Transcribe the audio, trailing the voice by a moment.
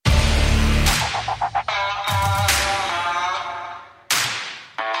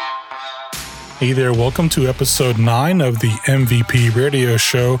Hey there, welcome to episode 9 of the MVP radio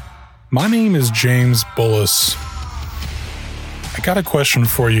show. My name is James Bullis. I got a question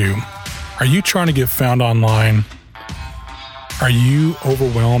for you. Are you trying to get found online? Are you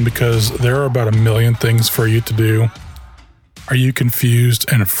overwhelmed because there are about 1 million things for you to do? Are you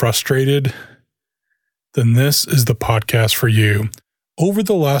confused and frustrated? Then this is the podcast for you. Over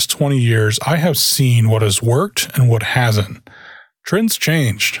the last 20 years, I have seen what has worked and what hasn't. Trends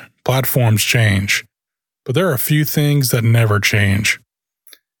changed. Platforms change, but there are a few things that never change.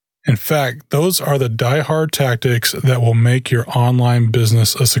 In fact, those are the die-hard tactics that will make your online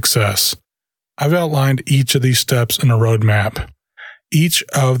business a success. I've outlined each of these steps in a roadmap. Each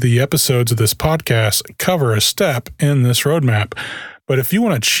of the episodes of this podcast cover a step in this roadmap, but if you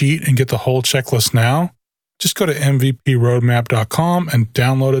want to cheat and get the whole checklist now, just go to mvproadmap.com and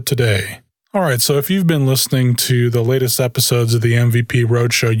download it today. All right, so if you've been listening to the latest episodes of the MVP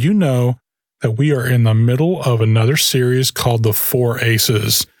Roadshow, you know that we are in the middle of another series called the 4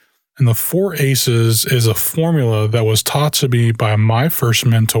 Aces. And the 4 Aces is a formula that was taught to me by my first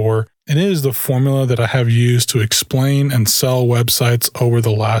mentor, and it is the formula that I have used to explain and sell websites over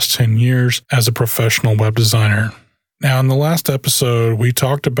the last 10 years as a professional web designer. Now, in the last episode, we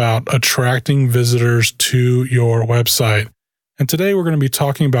talked about attracting visitors to your website. And today we're going to be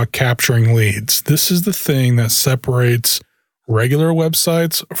talking about capturing leads. This is the thing that separates regular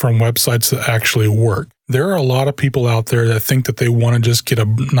websites from websites that actually work. There are a lot of people out there that think that they want to just get a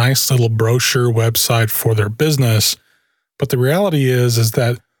nice little brochure website for their business. But the reality is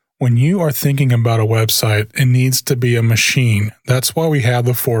that when you are thinking about a website, it needs to be a machine. That's why we have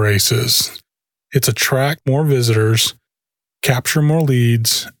the 4 Aces. It's attract more visitors, capture more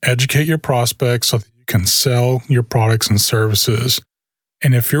leads, educate your prospects so that you can sell your products and services.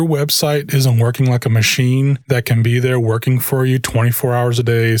 And if your website isn't working like a machine that can be there working for you 24 hours a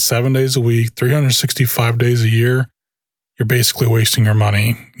day, 7 days a week, 365 days a year, you're basically wasting your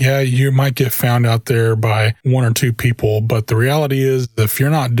money. Yeah, you might get found out there by 1 or 2 people, but the reality is if you're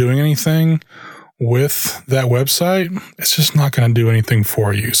not doing anything with that website, it's just not going to do anything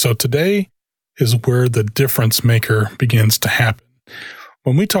for you. So today is where the difference maker begins to happen.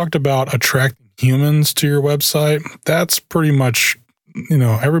 When we talked about attracting humans to your website, that's pretty much,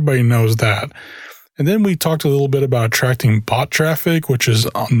 everybody knows that. And then we talked a little bit about attracting bot traffic, which is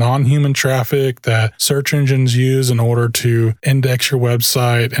non-human traffic that search engines use in order to index your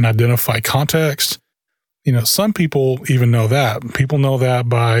website and identify context. Some people even know that. People know that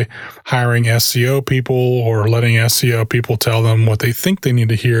by hiring SEO people or letting SEO people tell them what they think they need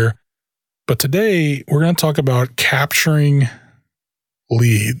to hear. But today we're going to talk about capturing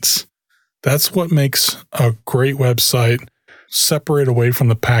leads. That's what makes a great website separate away from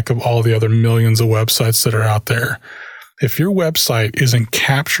the pack of all the other millions of websites that are out there. If your website isn't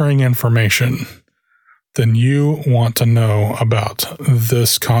capturing information, then you want to know about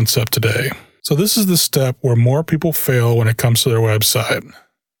this concept today. So this is the step where more people fail when it comes to their website.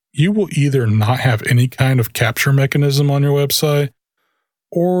 You will either not have any kind of capture mechanism on your website,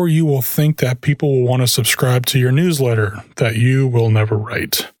 or you will think that people will want to subscribe to your newsletter that you will never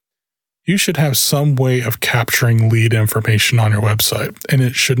write. You should have some way of capturing lead information on your website, and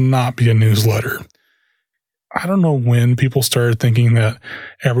it should not be a newsletter. I don't know when people started thinking that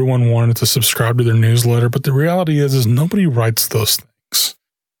everyone wanted to subscribe to their newsletter, but the reality is nobody writes those things.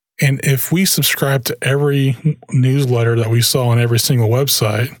 And if we subscribe to every newsletter that we saw on every single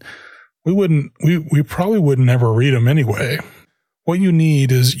website, we probably would never read them anyway. What you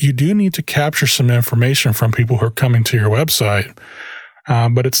need is you do need to capture some information from people who are coming to your website.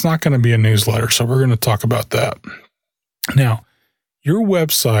 But it's not going to be a newsletter, so we're going to talk about that. Now, your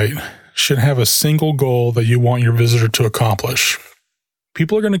website should have a single goal that you want your visitor to accomplish.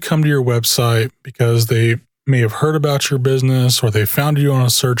 People are going to come to your website because they may have heard about your business or they found you on a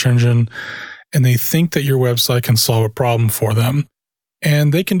search engine, and they think that your website can solve a problem for them.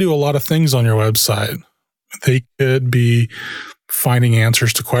 And they can do a lot of things on your website. They could be finding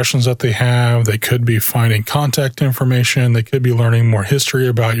answers to questions that they have. They could be finding contact information. They could be learning more history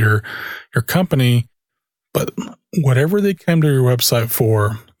about your company. But whatever they come to your website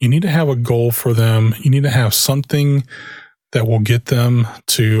for, you need to have a goal for them. You need to have something that will get them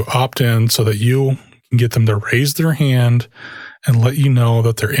to opt in so that you can get them to raise their hand and let you know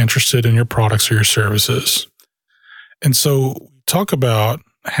that they're interested in your products or your services. And so talk about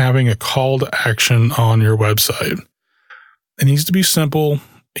having a call to action on your website. It needs to be simple,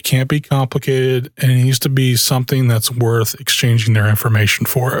 it can't be complicated, and it needs to be something that's worth exchanging their information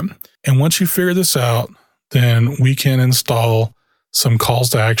for it. And once you figure this out, then we can install some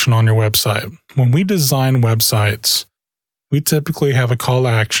calls to action on your website. When we design websites, we typically have a call to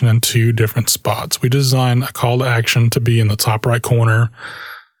action in two different spots. We design a call to action to be in the top right corner.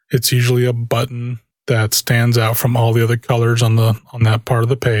 It's usually a button that stands out from all the other colors on that part of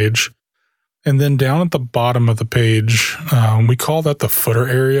the page. And then down at the bottom of the page, we call that the footer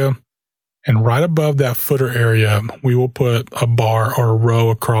area. And right above that footer area, we will put a bar or a row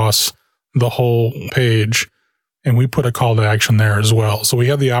across the whole page. And we put a call to action there as well. So we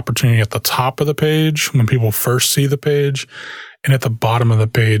have the opportunity at the top of the page when people first see the page, and at the bottom of the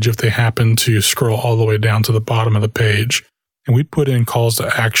page if they happen to scroll all the way down to the bottom of the page. And we put in calls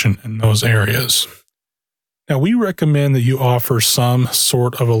to action in those areas. Now, we recommend that you offer some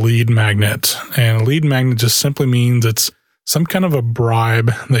sort of a lead magnet. And a lead magnet just simply means it's some kind of a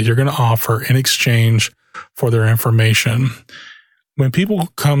bribe that you're going to offer in exchange for their information. When people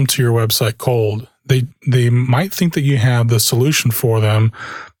come to your website cold, they might think that you have the solution for them.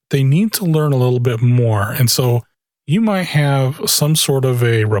 They need to learn a little bit more. And so you might have some sort of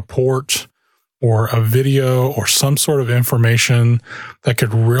a report or a video or some sort of information that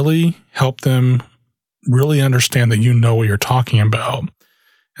could really help them really understand that you know what you're talking about.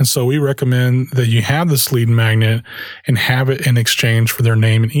 And so we recommend that you have this lead magnet and have it in exchange for their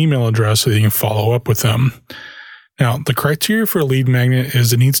name and email address so that you can follow up with them. Now, the criteria for a lead magnet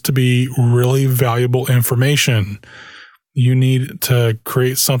is it needs to be really valuable information. You need to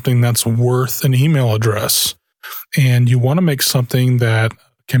create something that's worth an email address. And you want to make something that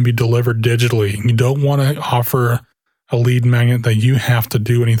can be delivered digitally. You don't want to offer a lead magnet that you have to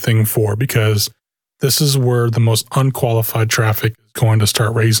do anything for, because this is where the most unqualified traffic is going to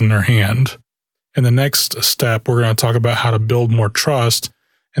start raising their hand. In the next step, we're going to talk about how to build more trust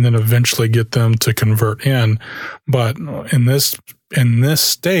and then eventually get them to convert in. But in this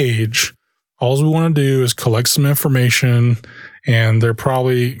stage, all we want to do is collect some information, and they're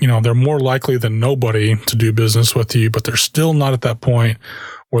probably, they're more likely than nobody to do business with you, but they're still not at that point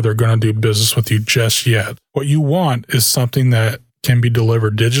where they're going to do business with you just yet. What you want is something that can be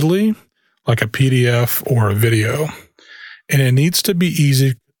delivered digitally, like a PDF or a video, and it needs to be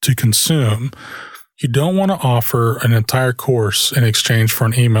easy to consume. You don't want to offer an entire course in exchange for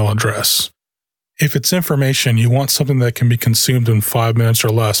an email address. If it's information, you want something that can be consumed in 5 minutes or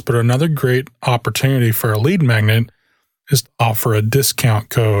less. But another great opportunity for a lead magnet is to offer a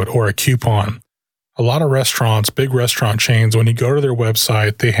discount code or a coupon. A lot of restaurants, big restaurant chains, when you go to their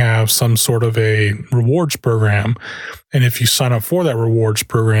website, they have some sort of a rewards program. And if you sign up for that rewards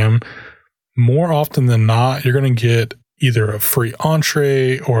program, more often than not, you're going to get either a free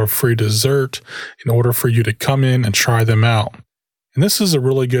entree or a free dessert in order for you to come in and try them out. And this is a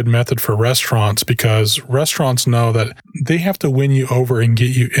really good method for restaurants, because restaurants know that they have to win you over and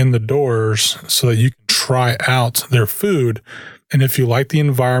get you in the doors so that you can try out their food. And if you like the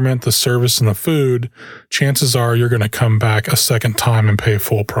environment, the service, and the food, chances are you're going to come back a second time and pay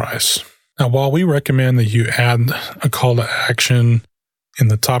full price. Now, while we recommend that you add a call to action in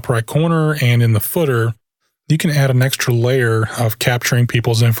the top right corner and in the footer, you can add an extra layer of capturing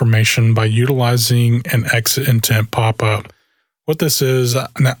people's information by utilizing an exit intent pop-up. What this is,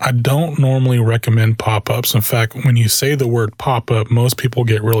 I don't normally recommend pop-ups. In fact, when you say the word pop-up, most people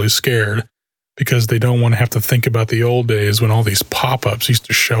get really scared because they don't want to have to think about the old days when all these pop-ups used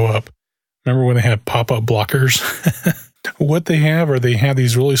to show up. Remember when they had pop-up blockers? What they have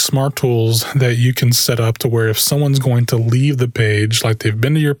these really smart tools that you can set up to where if someone's going to leave the page, like they've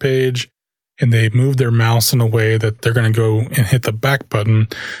been to your page, and they move their mouse in a way that they're going to go and hit the back button,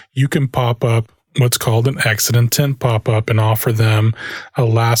 you can pop up what's called an exit intent pop-up and offer them a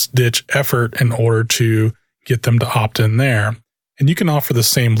last-ditch effort in order to get them to opt in there. And you can offer the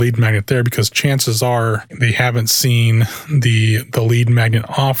same lead magnet there because chances are they haven't seen the lead magnet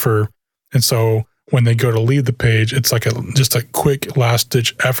offer. And so when they go to leave the page, it's like just a quick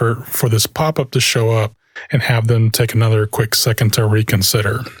last-ditch effort for this pop-up to show up and have them take another quick second to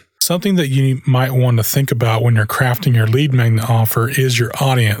reconsider. Something that you might want to think about when you're crafting your lead magnet offer is your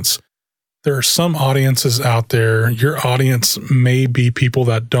audience. There are some audiences out there. Your audience may be people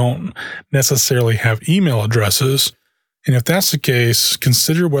that don't necessarily have email addresses. And if that's the case,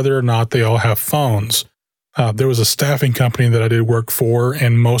 consider whether or not they all have phones. There was a staffing company that I did work for,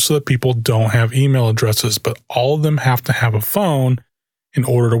 and most of the people don't have email addresses, but all of them have to have a phone in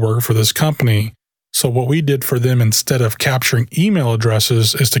order to work for this company. So what we did for them, instead of capturing email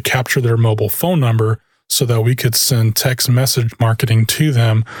addresses, is to capture their mobile phone number so that we could send text message marketing to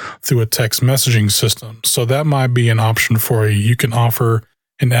them through a text messaging system. So that might be an option for you. You can offer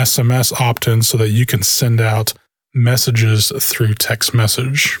an SMS opt-in so that you can send out messages through text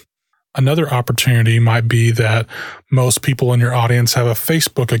message. Another opportunity might be that most people in your audience have a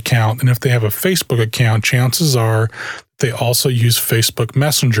Facebook account. And if they have a Facebook account, chances are they also use Facebook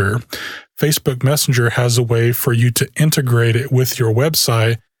Messenger. Facebook Messenger has a way for you to integrate it with your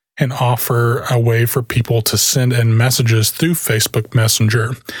website and offer a way for people to send in messages through Facebook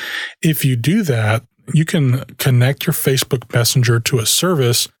Messenger. If you do that, you can connect your Facebook Messenger to a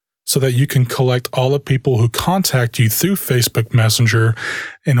service so that you can collect all the people who contact you through Facebook Messenger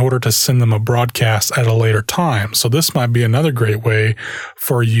in order to send them a broadcast at a later time. So this might be another great way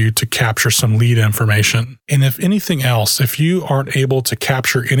for you to capture some lead information. And if anything else, if you aren't able to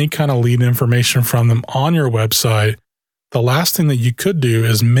capture any kind of lead information from them on your website, the last thing that you could do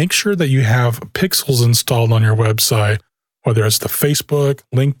is make sure that you have pixels installed on your website, whether it's the Facebook,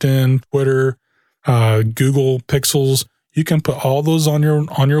 LinkedIn, Twitter, Google pixels. You can put all those on your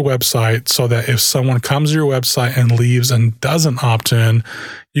website so that if someone comes to your website and leaves and doesn't opt in,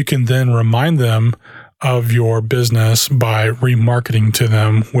 you can then remind them of your business by remarketing to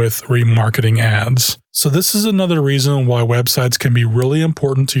them with remarketing ads. So this is another reason why websites can be really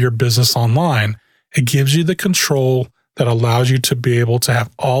important to your business online. It gives you the control that allows you to be able to have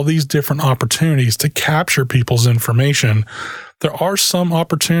all these different opportunities to capture people's information. There are some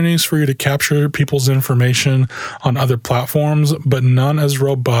opportunities for you to capture people's information on other platforms, but none as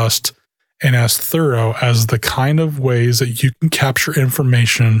robust and as thorough as the kind of ways that you can capture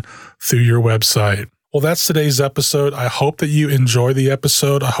information through your website. Well, that's today's episode. I hope that you enjoy the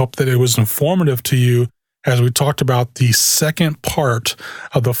episode. I hope that it was informative to you as we talked about the second part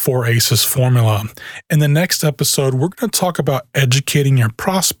of the 4 ACEs formula. In the next episode, we're going to talk about educating your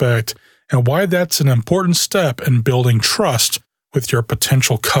prospect and why that's an important step in building trust with your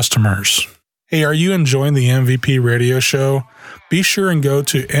potential customers. Hey, are you enjoying the MVP Radio Show? Be sure and go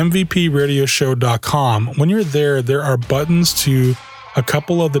to mvpradioshow.com. When you're there, there are buttons to a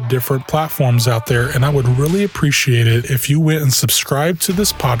couple of the different platforms out there, and I would really appreciate it if you went and subscribed to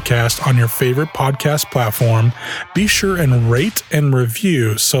this podcast on your favorite podcast platform. Be sure and rate and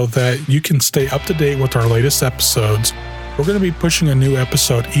review so that you can stay up to date with our latest episodes. We're going to be pushing a new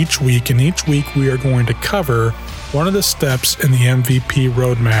episode each week, and each week we are going to cover one of the steps in the MVP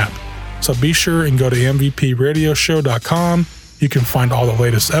roadmap. So be sure and go to mvpradioshow.com. You can find all the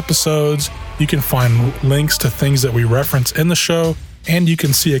latest episodes. You can find links to things that we reference in the show, and you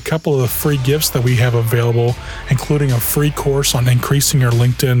can see a couple of the free gifts that we have available, including a free course on increasing your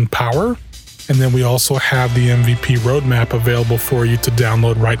LinkedIn power. And then we also have the MVP roadmap available for you to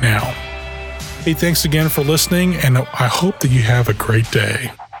download right now. Hey, thanks again for listening, and I hope that you have a great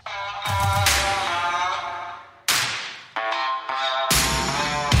day.